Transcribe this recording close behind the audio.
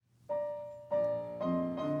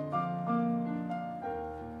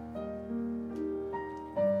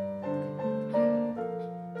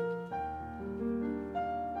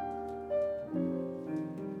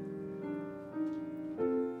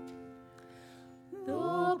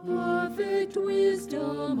perfect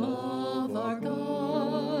wisdom of our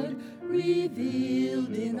God,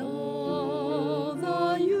 revealed in all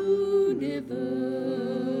the universe.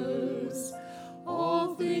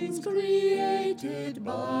 All things created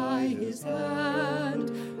by his hand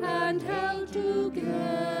and held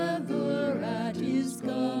together at his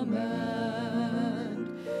command.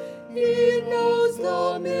 He knows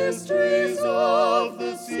the mysteries of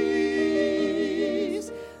the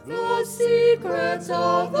seas, the secrets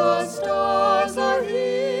of the stars are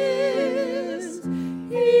his.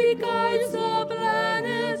 He guides the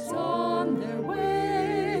planets on their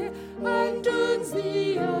way and turns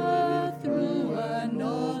the earth through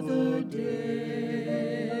another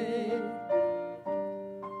day.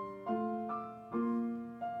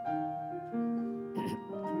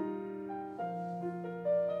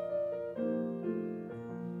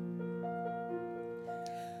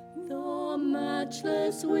 The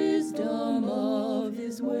matchless wisdom of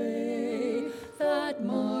his way that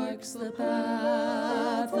marks the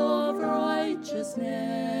path of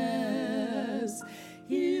righteousness.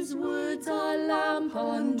 His words are lamp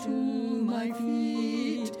unto my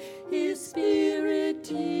feet, his spirit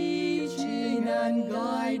teaching and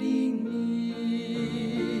guiding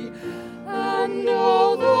me. And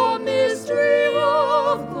all the mystery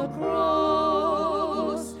of the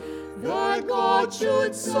cross, that God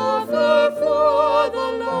should suffer for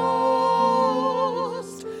the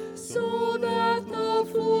lost, so that the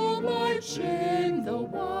fool might shame the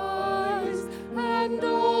wise, and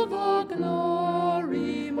all the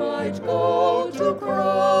glory might go to Christ.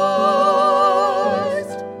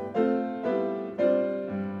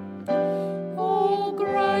 Oh,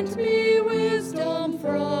 grant me wisdom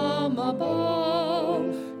from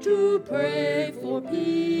above, to pray for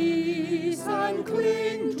peace and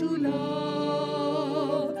cling to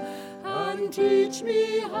love, and teach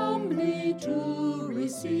me humbly to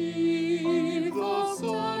receive the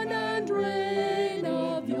sun and rain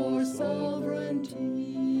of your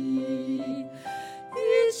sovereignty.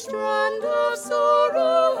 Each strand of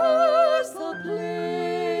sorrow has a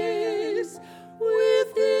place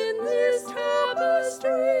within this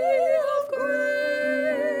tapestry of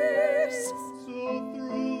grace. So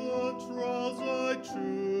through the trials I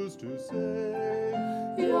choose to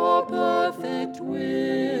say, Your perfect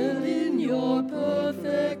will in your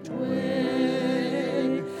perfect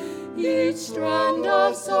way. Each strand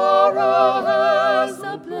of sorrow has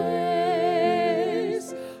a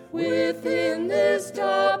place within this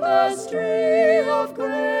tapestry of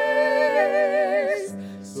grace.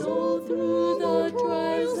 So through the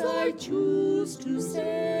trials I choose to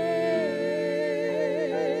say,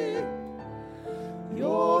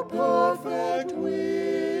 your perfect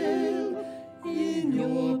will in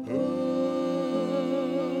your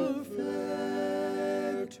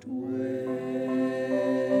perfect way.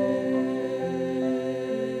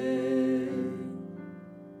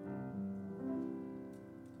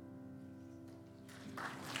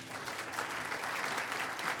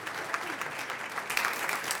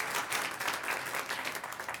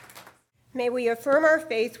 May we affirm our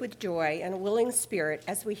faith with joy and a willing spirit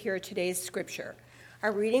as we hear today's scripture.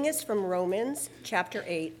 Our reading is from Romans chapter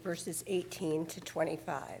 8, verses 18 to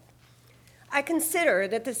 25. I consider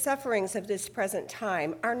that the sufferings of this present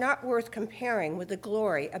time are not worth comparing with the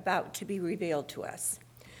glory about to be revealed to us.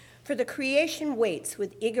 For the creation waits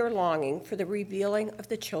with eager longing for the revealing of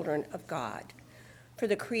the children of God. For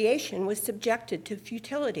the creation was subjected to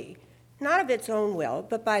futility, not of its own will,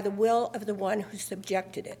 but by the will of the one who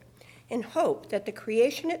subjected it, in hope that the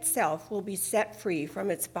creation itself will be set free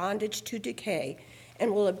from its bondage to decay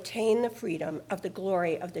and will obtain the freedom of the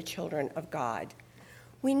glory of the children of God.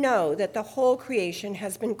 We know that the whole creation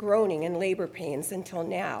has been groaning in labor pains until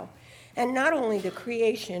now, and not only the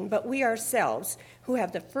creation, but we ourselves, who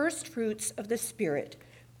have the first fruits of the Spirit,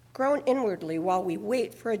 groan inwardly while we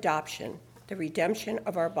wait for adoption, the redemption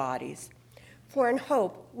of our bodies. For in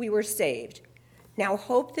hope we were saved. Now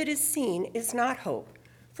hope that is seen is not hope.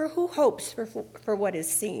 For who hopes for what is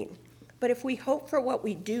seen? But if we hope for what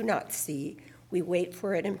we do not see, we wait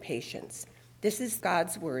for it in patience. This is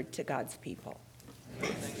God's word to God's people.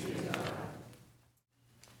 Thanks be to God.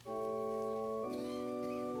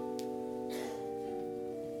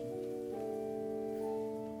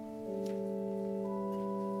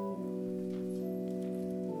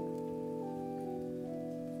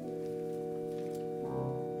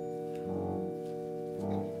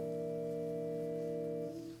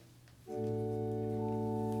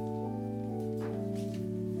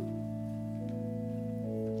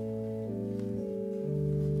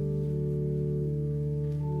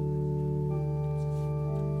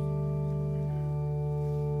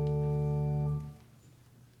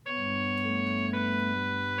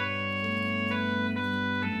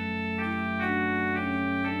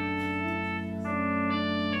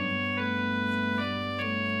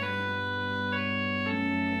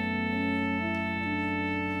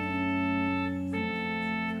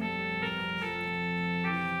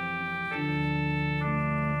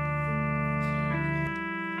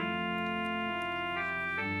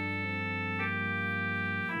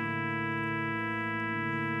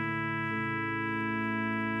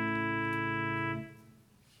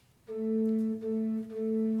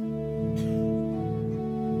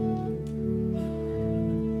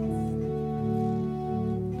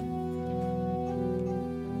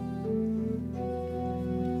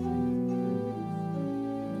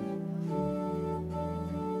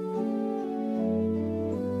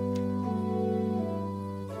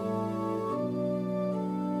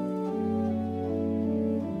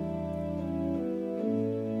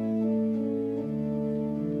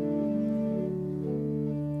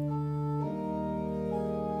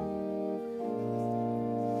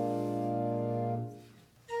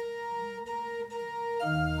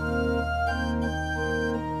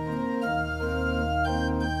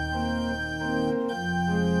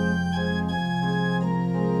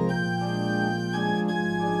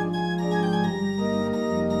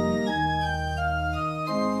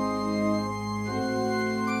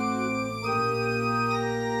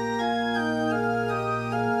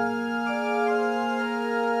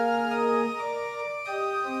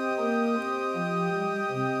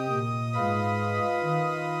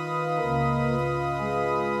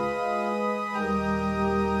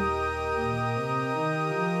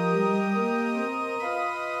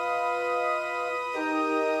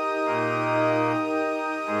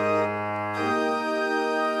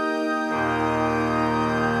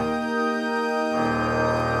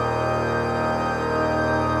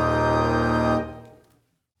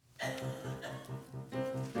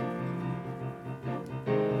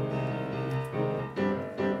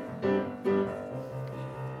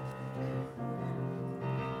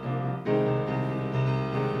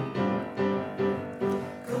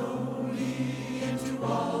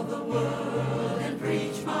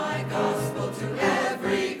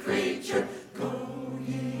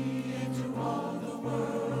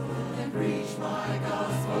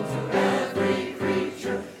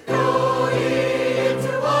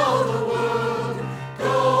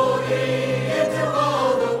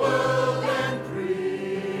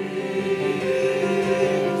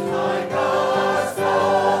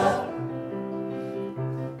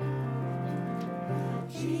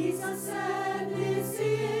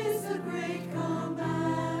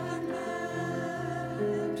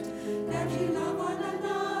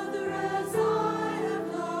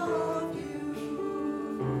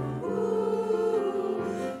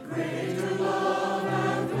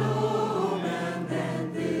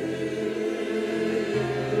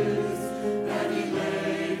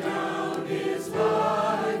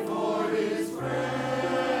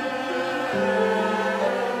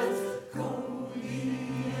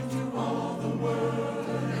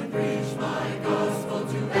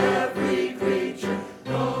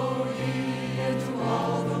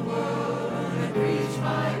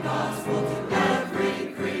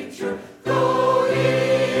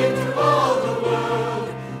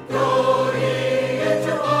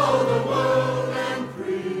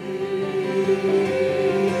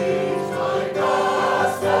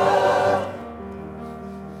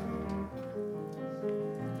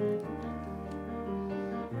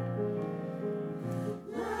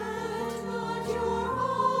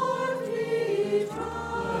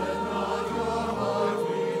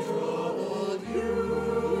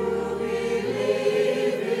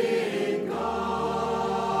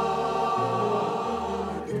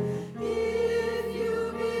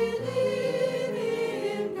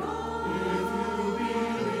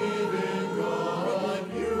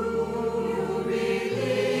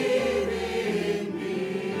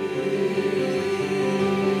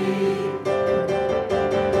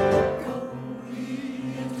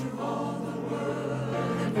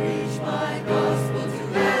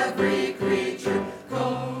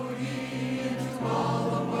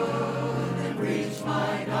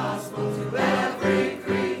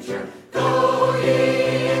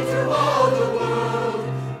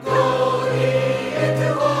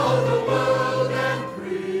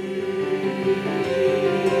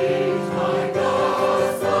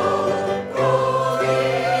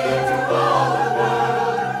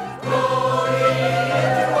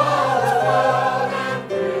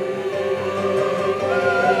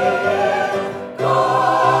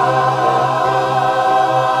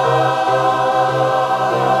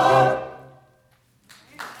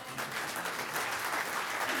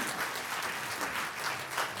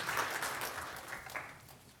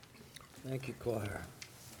 choir.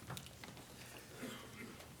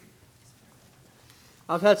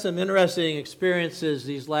 I've had some interesting experiences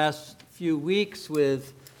these last few weeks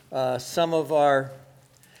with some of our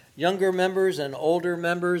younger members and older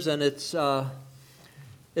members, and it's gotten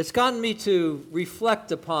me to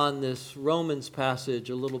reflect upon this Romans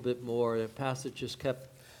passage a little bit more. The passage just kept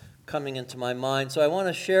coming into my mind, so I want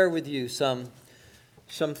to share with you some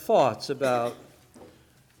thoughts about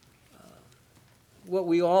what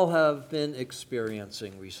we all have been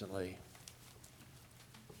experiencing recently.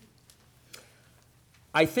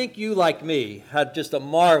 I think you, like me, had just a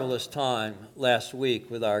marvelous time last week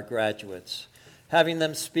with our graduates, having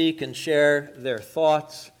them speak and share their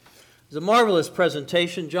thoughts. It was a marvelous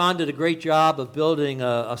presentation. John did a great job of building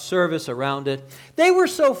a service around it. They were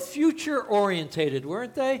so future-orientated,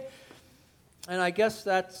 weren't they? And I guess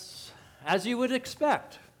that's as you would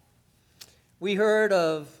expect. We heard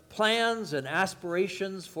of plans and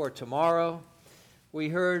aspirations for tomorrow. We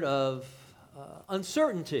heard of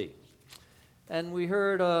uncertainty. And we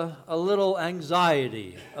heard a little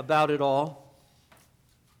anxiety about it all.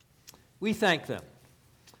 We thank them.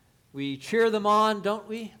 We cheer them on, don't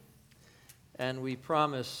we? And we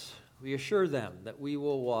assure them that we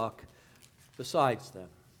will walk beside them.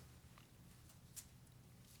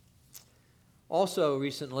 Also,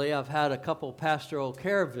 recently, I've had a couple pastoral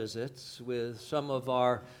care visits with some of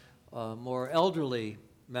our more elderly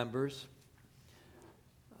members.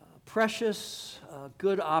 Precious,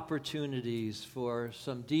 good opportunities for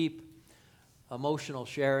some deep emotional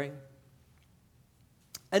sharing.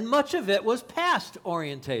 And much of it was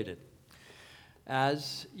past-orientated,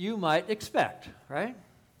 as you might expect, right?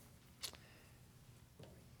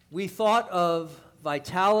 We thought of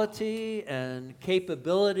vitality and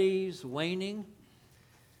capabilities waning.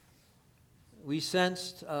 We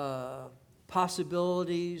sensed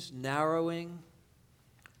possibilities narrowing,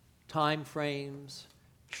 time frames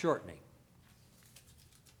shortening.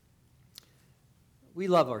 We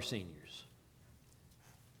love our seniors.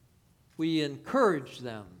 We encourage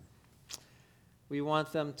them. We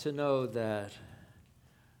want them to know that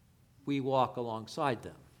we walk alongside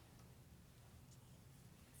them.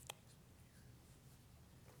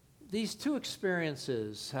 These two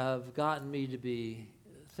experiences have gotten me to be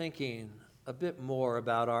thinking a bit more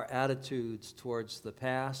about our attitudes towards the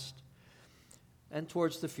past and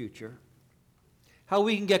towards the future. How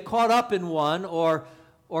we can get caught up in one or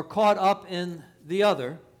caught up in the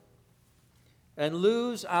other and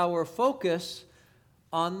lose our focus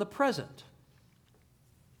on the present.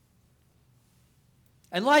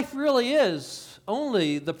 And life really is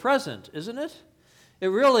only the present, isn't it? It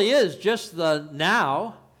really is just the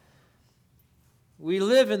now. We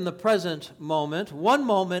live in the present moment, one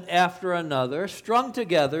moment after another, strung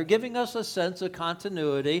together, giving us a sense of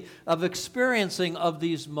continuity, of experiencing of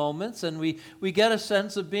these moments, and we get a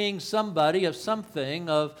sense of being somebody, of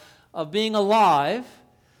something, of being alive.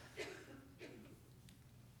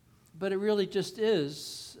 But it really just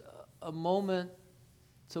is a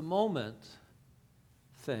moment-to-moment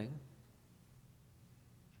thing.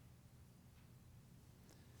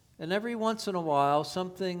 And every once in a while,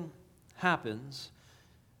 something happens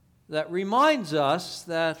that reminds us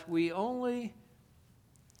that we only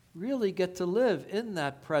really get to live in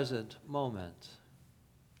that present moment.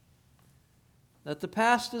 That the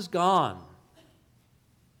past is gone.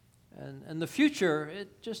 And the future,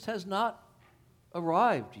 it just has not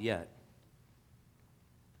arrived yet.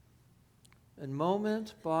 And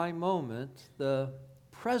moment by moment, the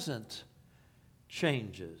present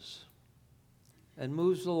changes and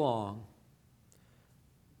moves along.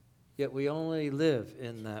 Yet we only live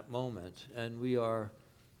in that moment, and we are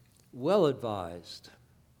well advised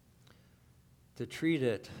to treat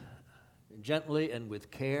it gently and with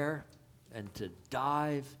care and to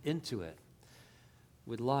dive into it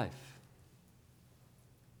with life.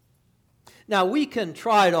 Now, we can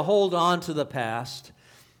try to hold on to the past.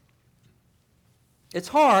 It's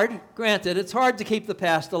hard, granted, it's hard to keep the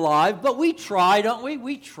past alive, but we try, don't we?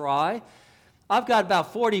 We try. I've got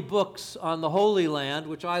about 40 books on the Holy Land,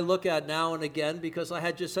 which I look at now and again because I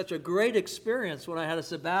had just such a great experience when I had a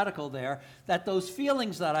sabbatical there, that those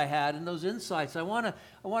feelings that I had and those insights, I want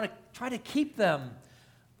to try to keep them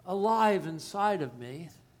alive inside of me,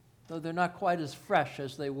 though they're not quite as fresh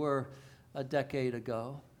as they were a decade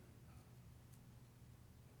ago.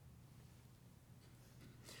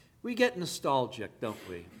 We get nostalgic, don't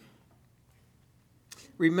we?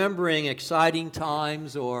 Remembering exciting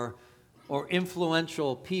times or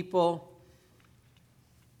influential people,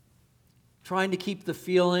 trying to keep the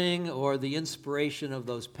feeling or the inspiration of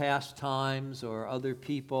those past times or other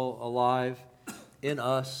people alive in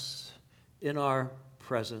us, in our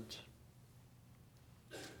present.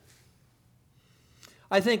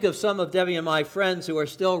 I think of some of Debbie and my friends who are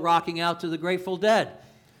still rocking out to the Grateful Dead.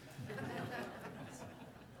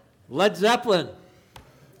 Led Zeppelin.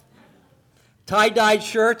 Tie-dyed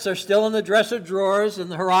shirts are still in the dresser drawers,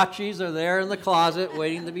 and the huaraches are there in the closet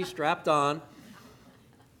waiting to be strapped on.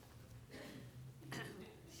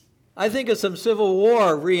 I think of some Civil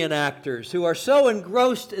War reenactors who are so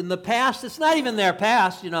engrossed in the past. It's not even their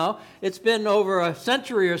past, It's been over a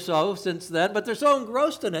century or so since then, but they're so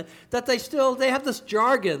engrossed in it that they have this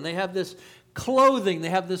jargon, they have this clothing, they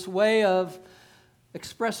have this way of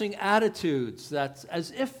expressing attitudes that's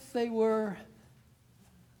as if they were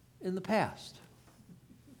in the past.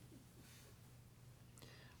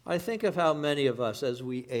 I think of how many of us, as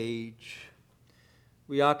we age,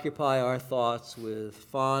 we occupy our thoughts with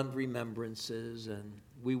fond remembrances, and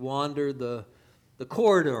we wander the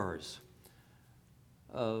corridors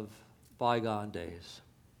of bygone days.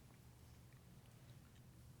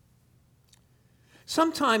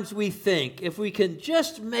 Sometimes we think if we can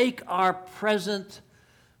just make our present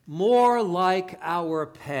more like our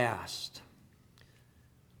past,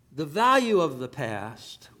 the value of the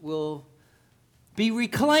past will be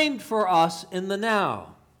reclaimed for us in the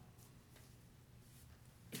now.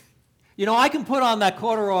 I can put on that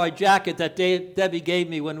corduroy jacket that Debbie gave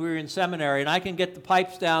me when we were in seminary, and I can get the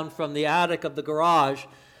pipes down from the attic of the garage.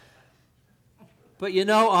 But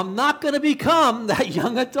I'm not going to become that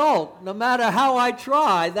young adult. No matter how I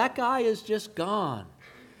try, that guy is just gone.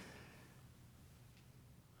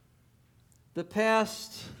 The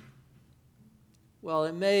past, well,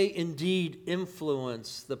 it may indeed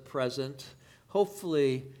influence the present.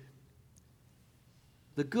 Hopefully,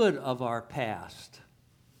 the good of our past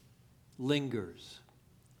lingers.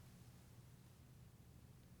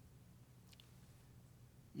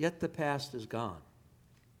 Yet the past is gone.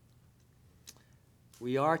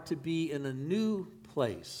 We are to be in a new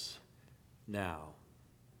place now.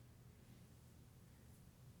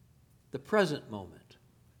 The present moment,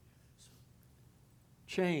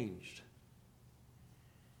 changed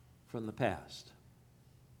from the past.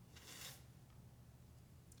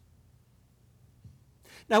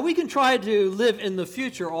 Now, we can try to live in the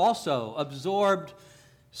future also, absorbed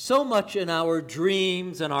so much in our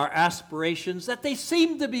dreams and our aspirations that they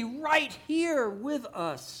seem to be right here with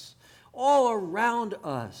us, all around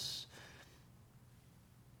us.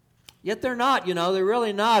 Yet they're not, they're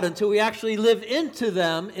really not until we actually live into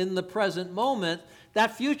them in the present moment.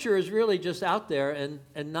 That future is really just out there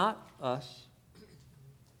and not us.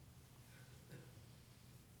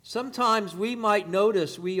 Sometimes we might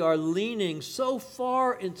notice we are leaning so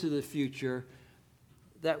far into the future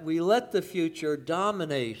that we let the future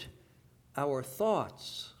dominate our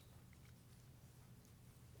thoughts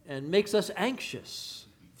and makes us anxious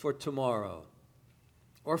for tomorrow,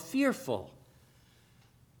 or fearful,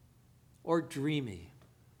 or dreamy.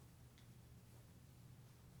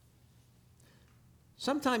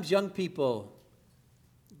 Sometimes young people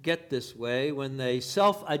get this way when they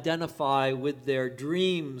self-identify with their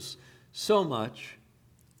dreams so much.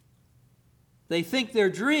 They think their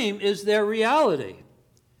dream is their reality.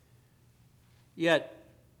 Yet,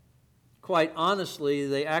 quite honestly,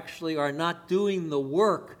 they actually are not doing the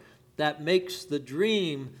work that makes the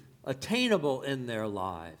dream attainable in their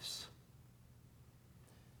lives.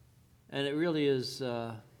 And it really is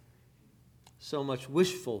so much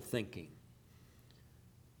wishful thinking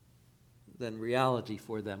than reality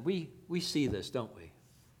for them. We see this, don't we?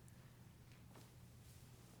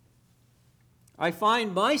 I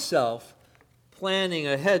find myself planning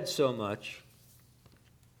ahead so much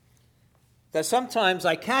that sometimes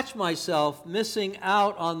I catch myself missing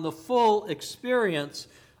out on the full experience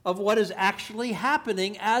of what is actually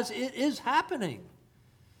happening as it is happening.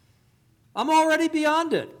 I'm already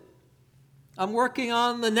beyond it. I'm working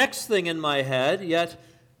on the next thing in my head, yet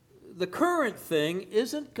the current thing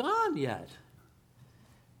isn't gone yet.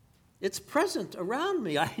 It's present around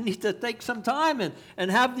me. I need to take some time and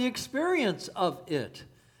have the experience of it.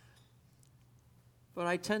 But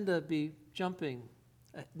I tend to be jumping.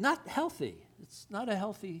 Not healthy. It's not a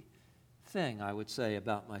healthy thing, I would say,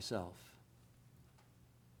 about myself.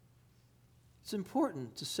 It's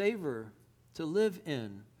important to savor, to live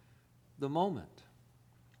in the moment.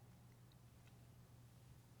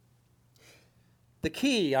 The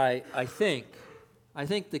key, I think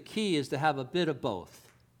the key is to have a bit of both.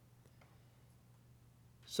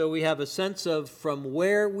 So we have a sense of from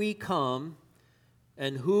where we come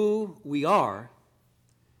and who we are,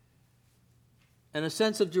 and a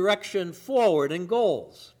sense of direction forward and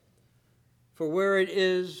goals for where it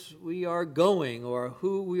is we are going or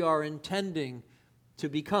who we are intending to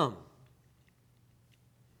become.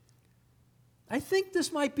 I think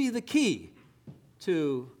this might be the key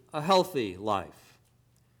to a healthy life,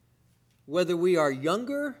 whether we are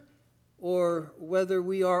younger or whether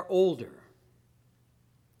we are older.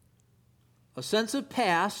 A sense of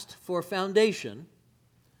past for foundation,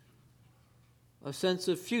 a sense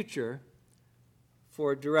of future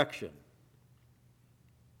for direction.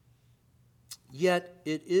 Yet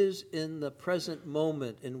it is in the present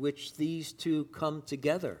moment in which these two come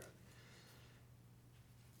together.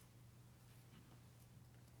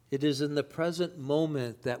 It is in the present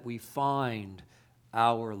moment that we find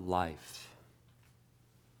our life,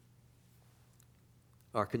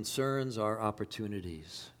 our concerns, our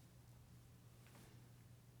opportunities.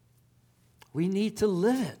 We need to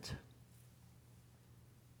live it,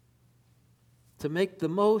 to make the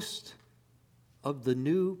most of the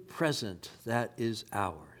new present that is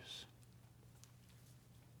ours.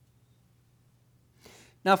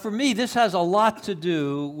 Now, for me, this has a lot to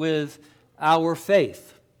do with our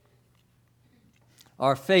faith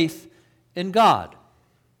in God,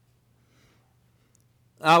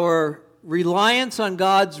 our reliance on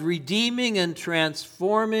God's redeeming and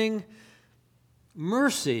transforming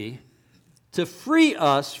mercy to free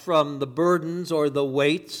us from the burdens or the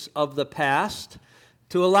weights of the past,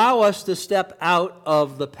 to allow us to step out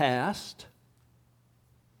of the past,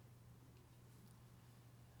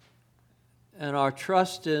 and our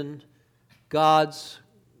trust in God's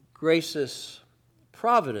gracious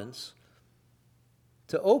providence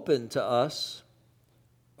to open to us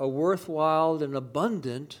a worthwhile and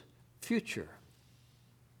abundant future.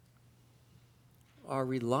 Our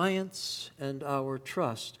reliance and our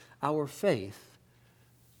trust, our faith,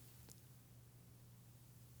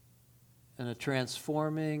 and a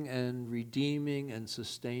transforming and redeeming and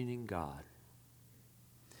sustaining God.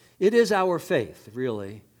 It is our faith,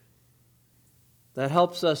 really, that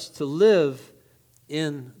helps us to live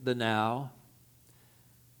in the now.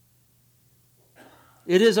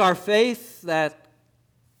 It is our faith that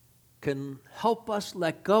can help us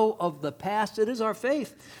let go of the past. It is our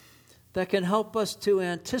faith that can help us to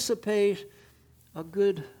anticipate a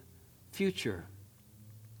good future.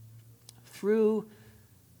 Through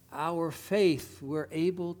our faith, we're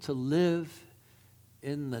able to live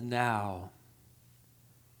in the now.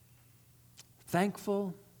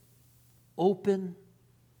 Thankful, open,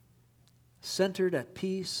 centered at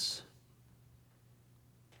peace.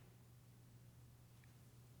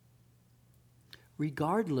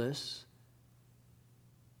 Regardless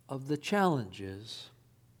of the challenges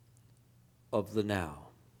of the now.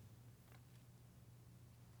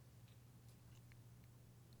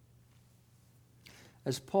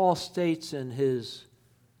 As Paul states in his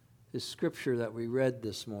scripture that we read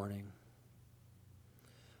this morning,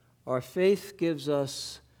 our faith gives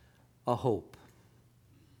us a hope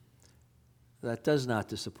that does not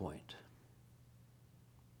disappoint.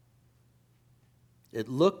 It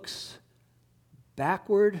looks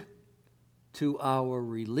backward to our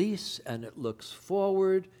release, and it looks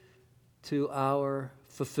forward to our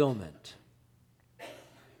fulfillment.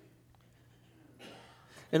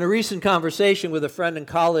 In a recent conversation with a friend and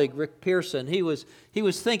colleague, Rick Pearson, he was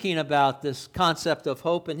thinking about this concept of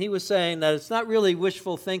hope, and he was saying that it's not really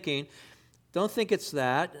wishful thinking. Don't think it's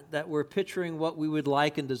that we're picturing what we would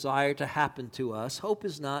like and desire to happen to us. Hope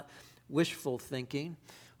is not wishful thinking.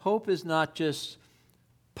 Hope is not just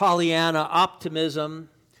Pollyanna optimism,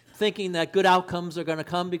 thinking that good outcomes are going to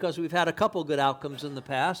come because we've had a couple good outcomes in the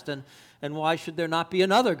past, and why should there not be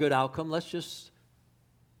another good outcome? Let's just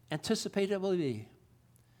anticipate it will be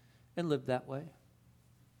and live that way.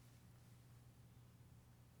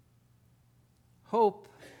 Hope,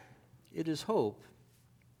 it is hope,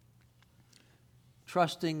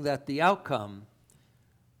 trusting that the outcome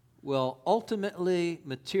will ultimately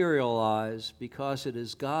materialize because it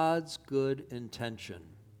is God's good intention,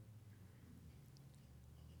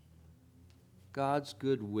 God's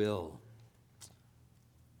good will,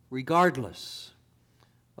 regardless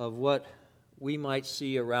of what we might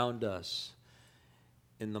see around us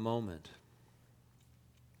in the moment.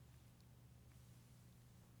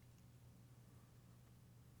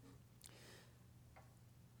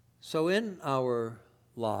 So in our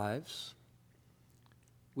lives,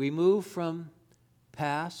 we move from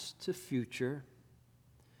past to future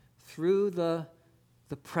through the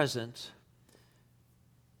present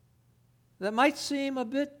that might seem a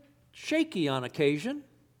bit shaky on occasion.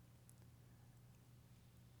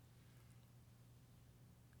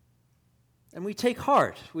 And we take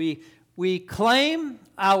heart. We claim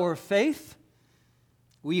our faith.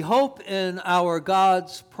 We hope in our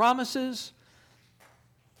God's promises.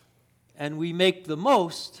 And we make the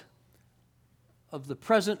most of the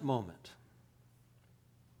present moment.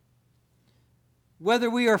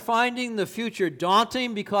 whether we are finding the future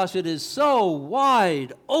daunting because it is so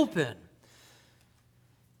wide open,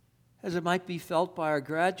 as it might be felt by our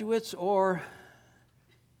graduates, or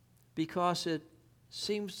because it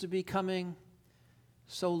seems to be becoming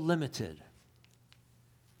so limited,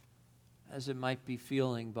 as it might be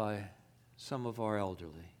feeling by some of our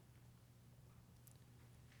elderly.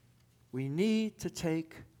 We need to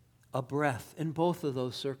take a breath in both of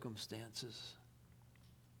those circumstances.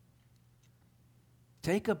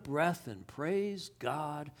 Take a breath and praise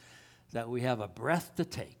God that we have a breath to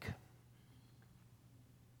take.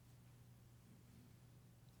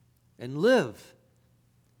 And live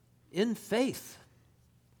in faith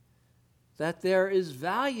that there is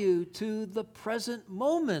value to the present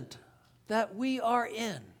moment that we are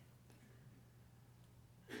in.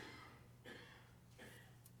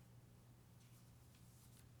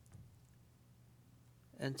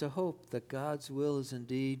 And to hope that God's will is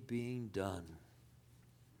indeed being done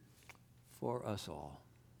for us all.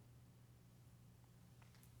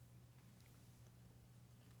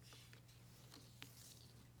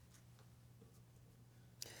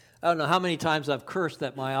 I don't know how many times I've cursed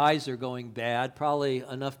that my eyes are going bad, probably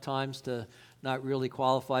enough times to not really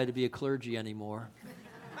qualify to be a clergy anymore.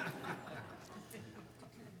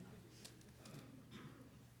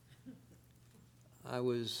 I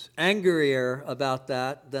was angrier about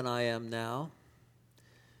that than I am now.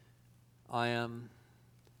 I am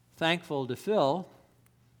thankful to Phil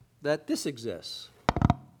that this exists.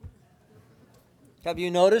 Have you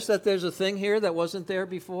noticed that there's a thing here that wasn't there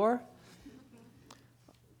before?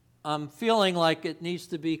 I'm feeling like it needs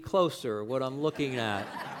to be closer, what I'm looking at,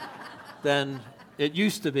 than it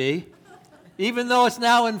used to be, even though it's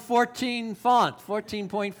now in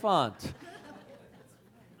 14-point font.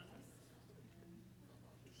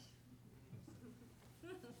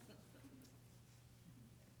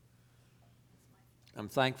 I'm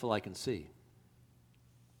thankful I can see.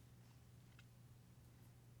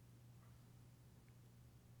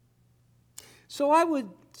 So I would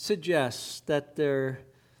suggest that there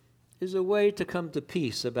is a way to come to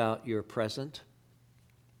peace about your present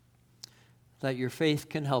that your faith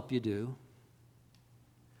can help you do.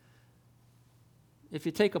 If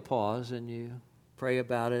you take a pause and you pray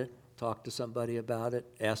about it, talk to somebody about it,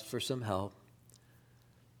 ask for some help,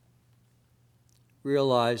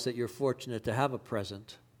 realize that you're fortunate to have a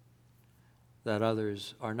present that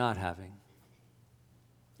others are not having,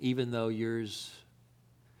 even though yours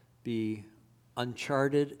be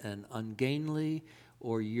uncharted and ungainly,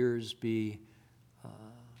 or yours be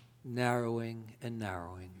narrowing and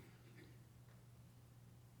narrowing.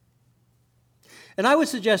 And I would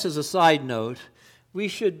suggest as a side note, we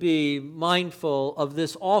should be mindful of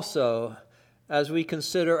this also as we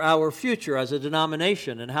consider our future as a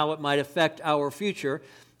denomination and how it might affect our future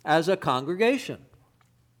as a congregation.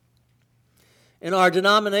 In our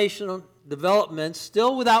denominational development,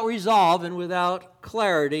 still without resolve and without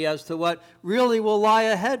clarity as to what really will lie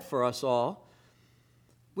ahead for us all,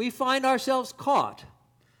 we find ourselves caught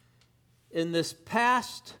in this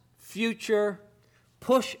past-future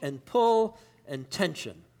push and pull and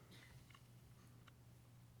tension.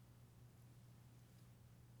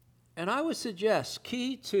 And I would suggest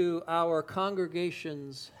key to our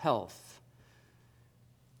congregation's health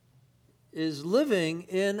is living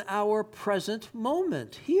in our present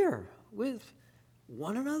moment here with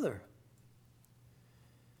one another.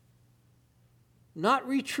 Not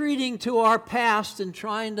retreating to our past and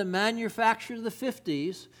trying to manufacture the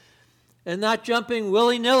 50s, and not jumping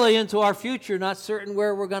willy-nilly into our future, not certain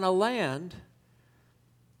where we're going to land.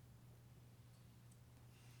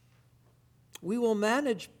 We will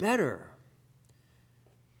manage better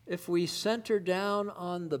if we center down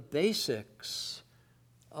on the basics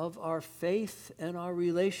of our faith and our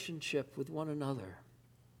relationship with one another.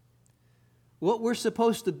 What we're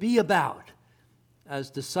supposed to be about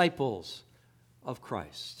as disciples of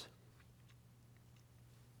Christ.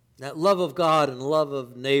 That love of God and love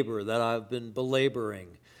of neighbor that I've been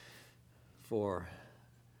belaboring for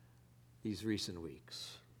these recent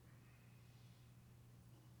weeks.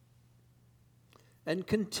 And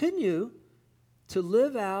continue to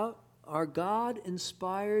live out our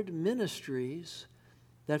God-inspired ministries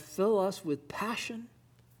that fill us with passion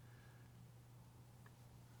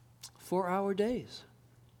for our days.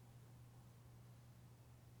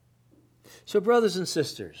 So, brothers and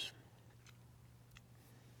sisters,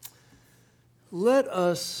 let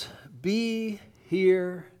us be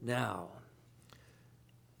here now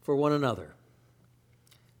for one another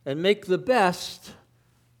and make the best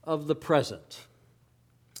of the present.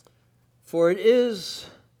 For it is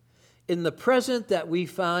in the present that we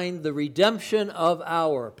find the redemption of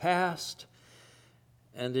our past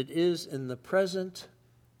and it is in the present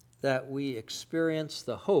that we experience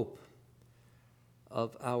the hope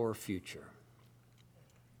of our future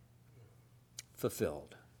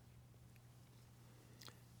fulfilled.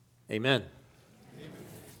 Amen.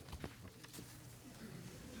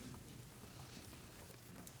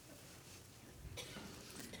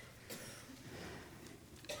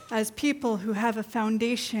 As people who have a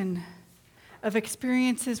foundation of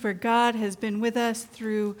experiences where God has been with us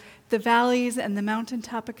through the valleys and the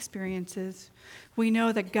mountaintop experiences, we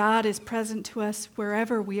know that God is present to us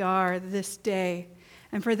wherever we are this day.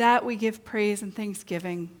 And for that, we give praise and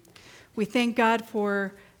thanksgiving. We thank God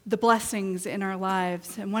for the blessings in our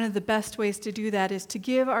lives. And one of the best ways to do that is to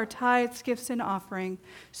give our tithes, gifts, and offering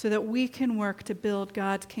so that we can work to build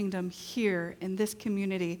God's kingdom here in this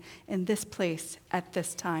community, in this place, at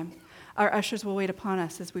this time. Our ushers will wait upon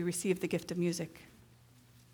us as we receive the gift of music.